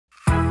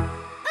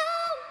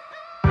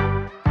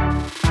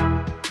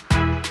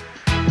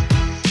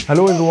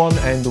Hello everyone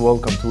and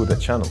welcome to the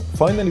channel.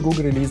 Finally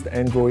Google released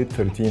Android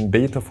 13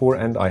 Beta 4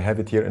 and I have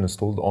it here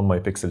installed on my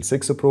Pixel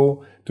 6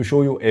 Pro to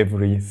show you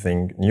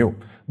everything new.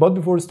 But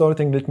before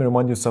starting, let me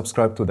remind you to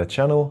subscribe to the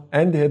channel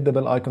and hit the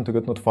bell icon to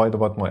get notified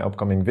about my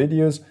upcoming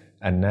videos.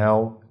 And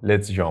now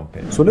let's jump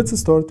in. So let's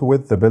start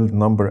with the build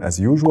number as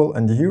usual,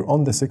 and here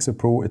on the 6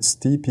 Pro it's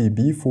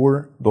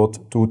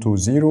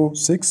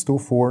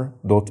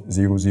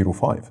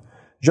TPB4.220.624.005.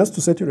 Just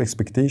to set your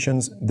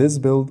expectations, this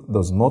build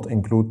does not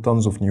include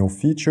tons of new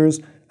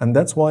features, and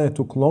that's why I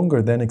took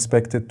longer than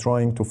expected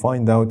trying to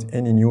find out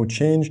any new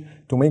change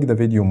to make the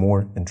video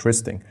more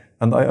interesting.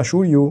 And I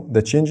assure you,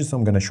 the changes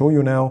I'm gonna show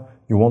you now,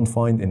 you won't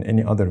find in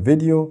any other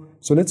video,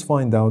 so let's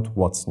find out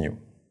what's new.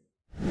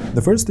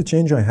 The first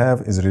change I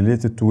have is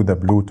related to the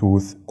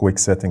Bluetooth quick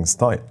settings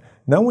style.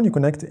 Now when you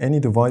connect any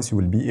device, you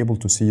will be able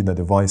to see the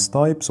device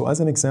type. So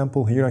as an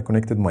example, here I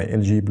connected my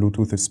LG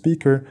Bluetooth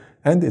speaker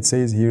and it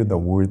says here the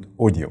word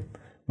audio.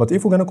 But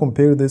if we're gonna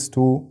compare this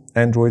to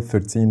Android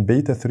 13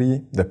 Beta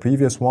 3, the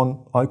previous one,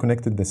 I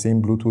connected the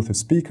same Bluetooth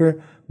speaker,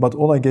 but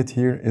all I get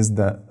here is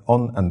the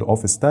on and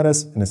off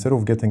status instead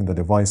of getting the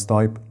device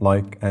type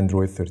like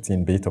Android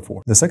 13 Beta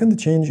 4. The second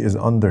change is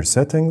under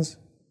settings,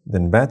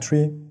 then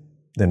battery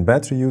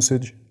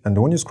usage, and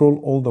when you scroll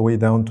all the way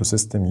down to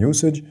system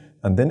usage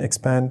and then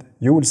expand,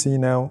 you will see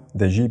now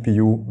the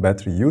GPU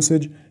battery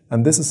usage,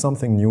 and this is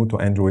something new to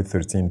Android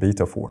 13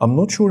 Beta 4. I'm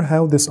not sure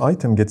how this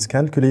item gets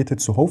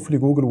calculated, so hopefully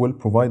Google will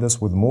provide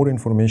us with more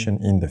information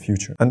in the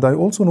future. And I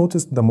also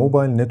noticed the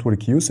mobile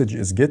network usage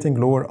is getting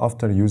lower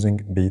after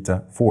using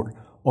Beta 4.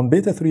 On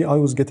Beta 3, I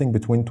was getting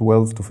between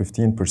 12 to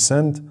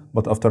 15%,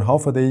 but after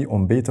half a day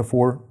on Beta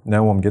 4,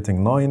 now I'm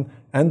getting 9,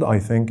 and I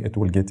think it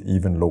will get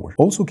even lower.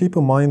 Also keep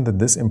in mind that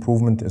this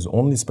improvement is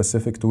only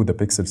specific to the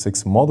Pixel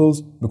 6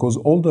 models, because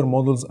older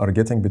models are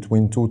getting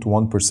between 2 to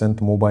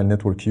 1% mobile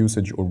network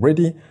usage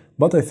already,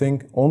 but I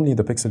think only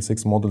the Pixel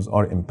 6 models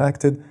are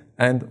impacted,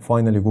 and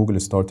finally Google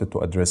started to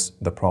address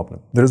the problem.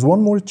 There is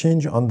one more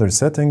change under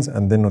settings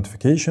and then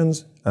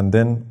notifications and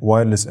then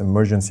wireless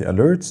emergency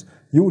alerts.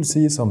 You will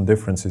see some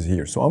differences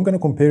here. So I'm going to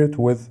compare it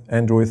with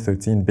Android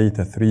 13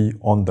 Beta 3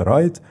 on the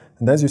right.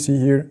 And as you see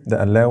here,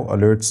 the allow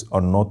alerts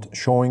are not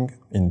showing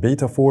in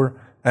Beta 4,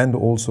 and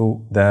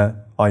also the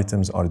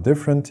items are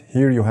different.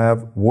 Here you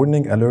have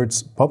warning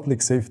alerts,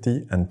 public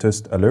safety, and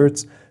test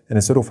alerts,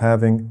 instead of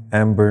having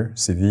amber,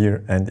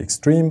 severe, and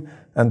extreme.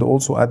 And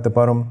also at the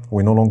bottom,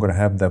 we no longer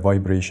have the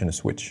vibration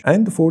switch.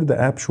 And for the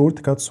app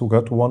shortcuts, we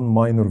got one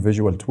minor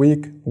visual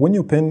tweak. When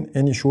you pin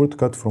any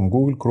shortcut from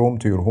Google Chrome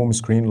to your home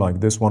screen,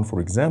 like this one for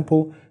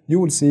example, you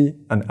will see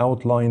an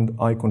outlined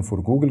icon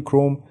for Google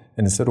Chrome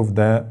instead of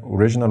the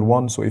original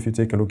one. So if you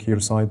take a look here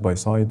side by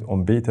side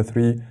on Beta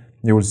 3,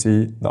 you will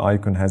see the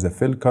icon has a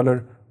fill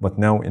color, but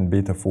now in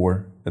Beta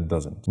 4, it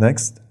doesn't.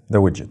 Next,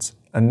 the widgets.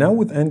 And now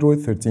with Android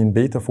 13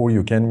 Beta 4,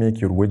 you can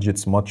make your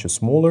widgets much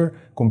smaller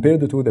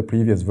compared to the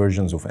previous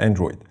versions of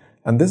Android.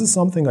 And this is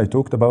something I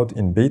talked about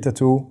in Beta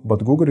 2,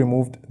 but Google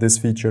removed this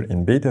feature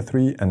in Beta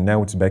 3, and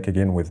now it's back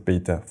again with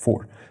Beta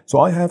 4.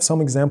 So I have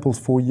some examples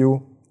for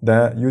you.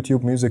 The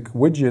YouTube Music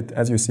widget,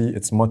 as you see,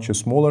 it's much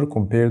smaller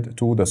compared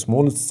to the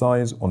smallest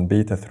size on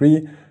Beta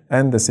 3,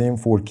 and the same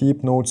for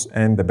Keep Notes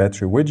and the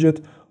Battery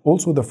widget.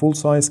 Also the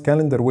full-size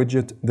calendar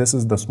widget, this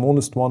is the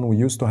smallest one we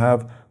used to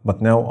have, but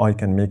now I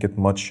can make it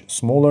much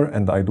smaller,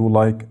 and I do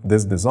like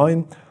this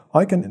design.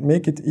 I can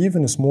make it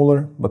even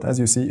smaller, but as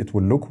you see, it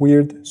will look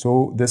weird,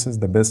 so this is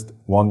the best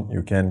one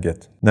you can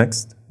get.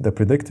 Next, the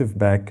predictive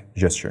back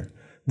gesture.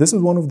 This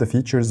is one of the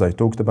features I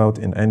talked about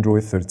in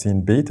Android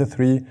 13 Beta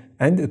 3,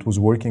 and it was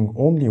working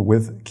only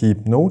with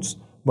Keep Notes,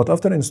 but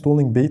after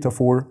installing Beta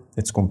 4,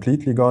 it's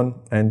completely gone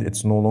and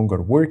it's no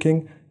longer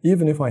working,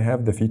 even if I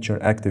have the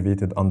feature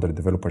activated under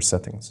developer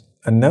settings.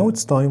 And now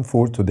it's time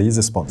for today's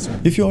sponsor.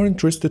 If you are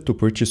interested to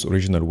purchase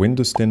original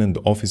Windows 10 and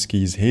Office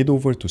keys, head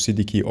over to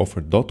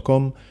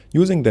cdkeyoffer.com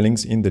using the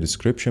links in the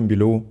description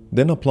below,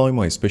 then apply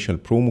my special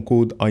promo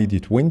code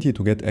ID20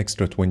 to get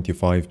extra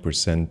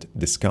 25%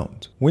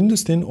 discount.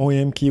 Windows 10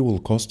 OEM key will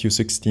cost you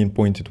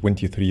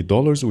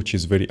 $16.23, which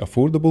is very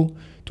affordable.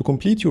 To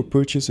complete your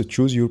purchase,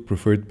 choose your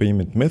preferred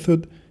payment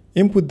method,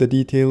 input the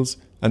details,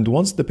 and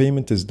once the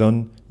payment is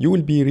done, you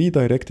will be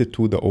redirected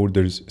to the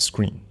orders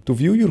screen. To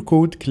view your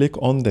code, click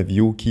on the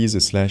View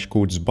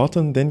Keys/Codes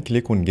button, then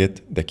click on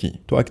Get the Key.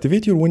 To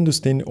activate your Windows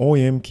 10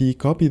 OEM key,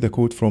 copy the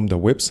code from the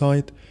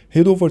website,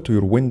 head over to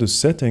your Windows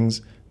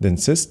settings, then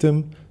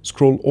System,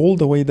 scroll all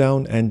the way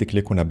down and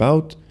click on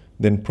About,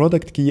 then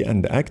Product Key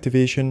and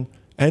Activation,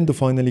 and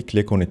finally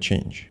click on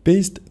Change.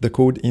 Paste the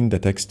code in the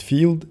text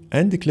field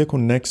and click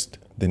on Next,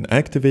 then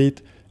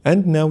Activate,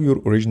 and now your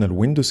original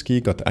Windows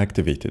key got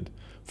activated.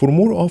 For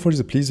more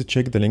offers, please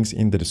check the links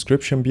in the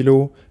description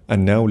below.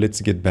 And now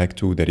let's get back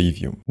to the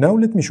review. Now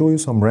let me show you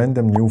some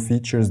random new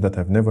features that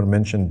I've never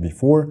mentioned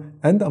before,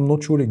 and I'm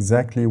not sure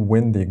exactly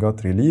when they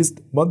got released,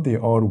 but they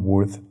are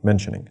worth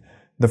mentioning.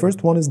 The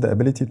first one is the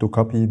ability to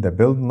copy the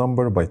build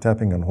number by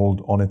tapping and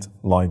hold on it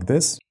like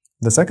this.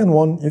 The second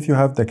one, if you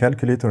have the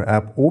calculator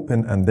app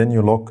open and then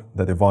you lock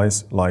the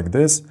device like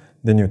this,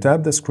 then you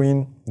tap the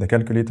screen, the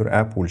calculator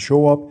app will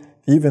show up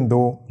even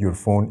though your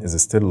phone is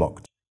still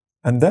locked.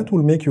 And that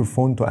will make your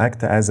phone to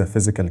act as a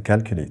physical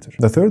calculator.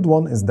 The third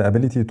one is the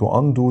ability to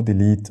undo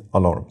delete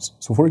alarms.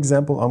 So for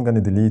example, I'm going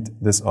to delete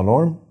this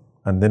alarm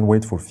and then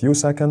wait for a few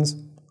seconds.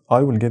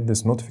 I will get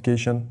this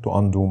notification to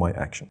undo my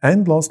action.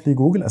 And lastly,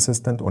 Google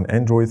Assistant on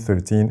Android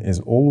 13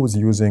 is always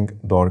using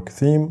dark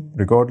theme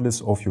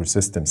regardless of your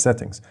system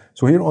settings.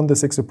 So here on the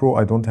 6 Pro,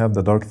 I don't have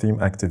the dark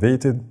theme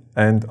activated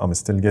and I'm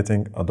still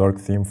getting a dark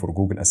theme for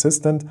Google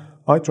Assistant.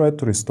 I tried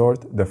to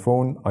restart the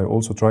phone. I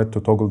also tried to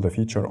toggle the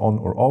feature on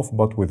or off,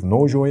 but with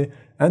no joy.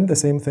 And the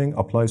same thing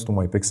applies to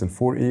my Pixel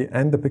 4a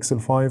and the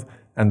Pixel 5,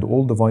 and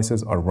all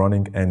devices are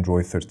running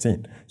Android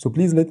 13. So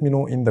please let me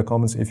know in the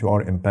comments if you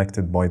are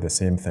impacted by the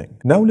same thing.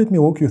 Now let me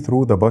walk you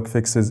through the bug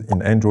fixes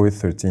in Android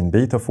 13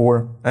 Beta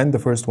 4, and the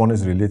first one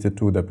is related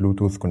to the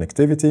Bluetooth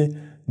connectivity.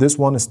 This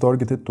one is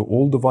targeted to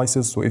all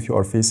devices, so if you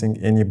are facing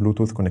any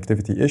Bluetooth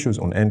connectivity issues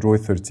on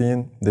Android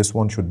 13, this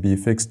one should be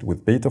fixed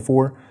with Beta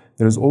 4.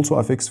 There is also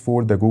a fix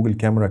for the Google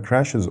camera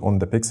crashes on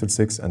the Pixel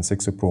 6 and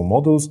 6 Pro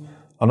models.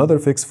 Another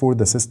fix for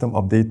the system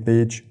update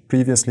page.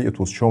 Previously, it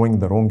was showing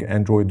the wrong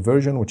Android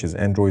version, which is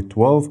Android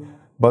 12,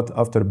 but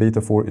after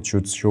Beta 4, it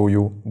should show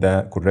you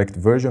the correct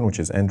version, which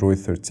is Android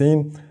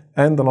 13.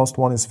 And the last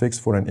one is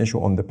fixed for an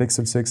issue on the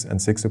Pixel 6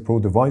 and 6 Pro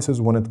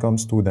devices when it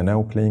comes to the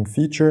Now Playing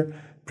feature.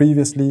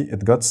 Previously,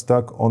 it got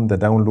stuck on the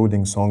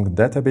downloading song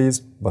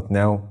database, but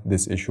now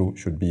this issue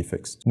should be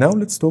fixed. Now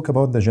let's talk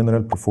about the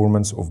general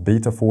performance of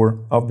Beta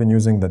 4. I've been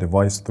using the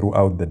device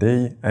throughout the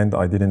day and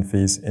I didn't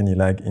face any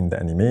lag in the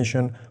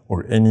animation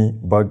or any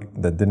bug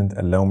that didn't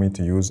allow me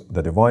to use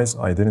the device.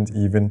 I didn't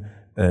even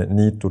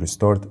need to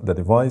restart the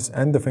device,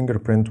 and the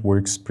fingerprint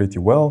works pretty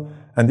well.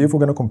 And if we're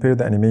going to compare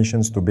the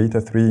animations to Beta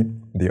 3,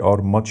 they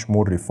are much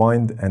more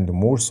refined and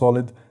more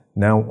solid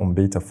now on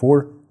Beta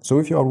 4. So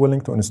if you are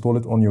willing to install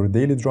it on your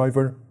daily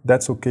driver,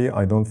 that's okay.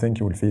 I don't think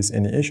you will face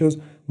any issues.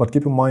 But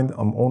keep in mind,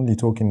 I'm only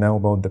talking now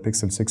about the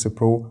Pixel 6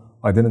 Pro.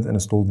 I didn't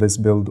install this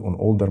build on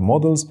older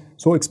models,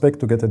 so expect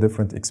to get a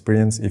different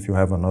experience if you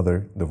have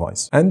another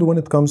device. And when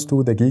it comes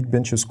to the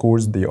Geekbench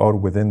scores, they are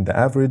within the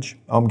average.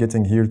 I'm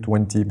getting here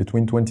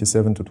between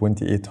 27 to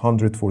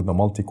 2800 for the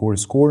multi-core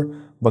score.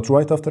 But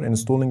right after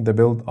installing the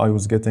build, I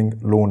was getting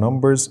low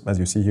numbers, as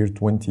you see here,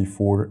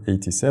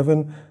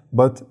 2487.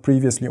 But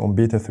previously on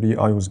Beta 3,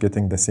 I was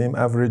getting the same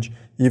average.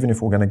 Even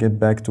if we're going to get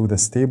back to the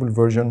stable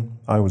version,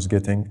 I was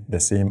getting the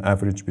same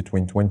average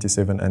between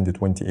 27 and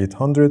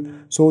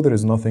 2800. So there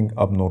is nothing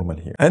abnormal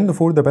here. And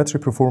for the battery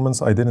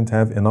performance, I didn't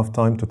have enough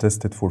time to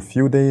test it for a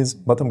few days,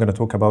 but I'm going to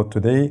talk about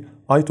today.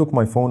 I took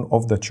my phone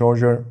off the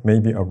charger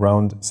maybe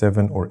around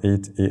 7 or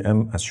 8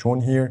 a.m. as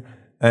shown here.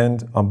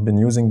 And I've been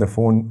using the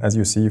phone, as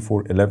you see,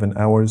 for 11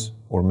 hours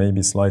or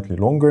maybe slightly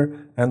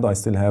longer, and I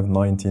still have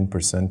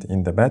 19%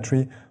 in the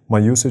battery. My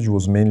usage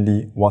was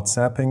mainly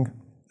WhatsApping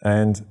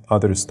and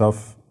other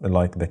stuff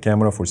like the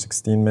camera for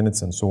 16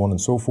 minutes and so on and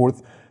so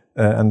forth.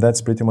 And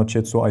that's pretty much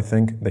it. So I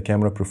think the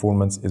camera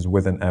performance is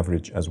within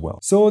average as well.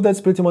 So that's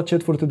pretty much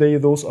it for today.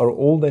 Those are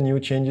all the new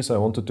changes I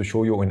wanted to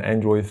show you in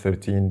Android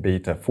 13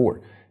 Beta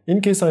 4. In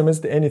case I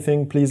missed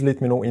anything, please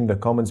let me know in the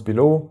comments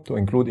below to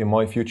include in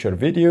my future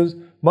videos.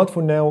 But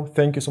for now,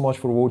 thank you so much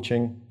for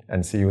watching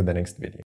and see you in the next video.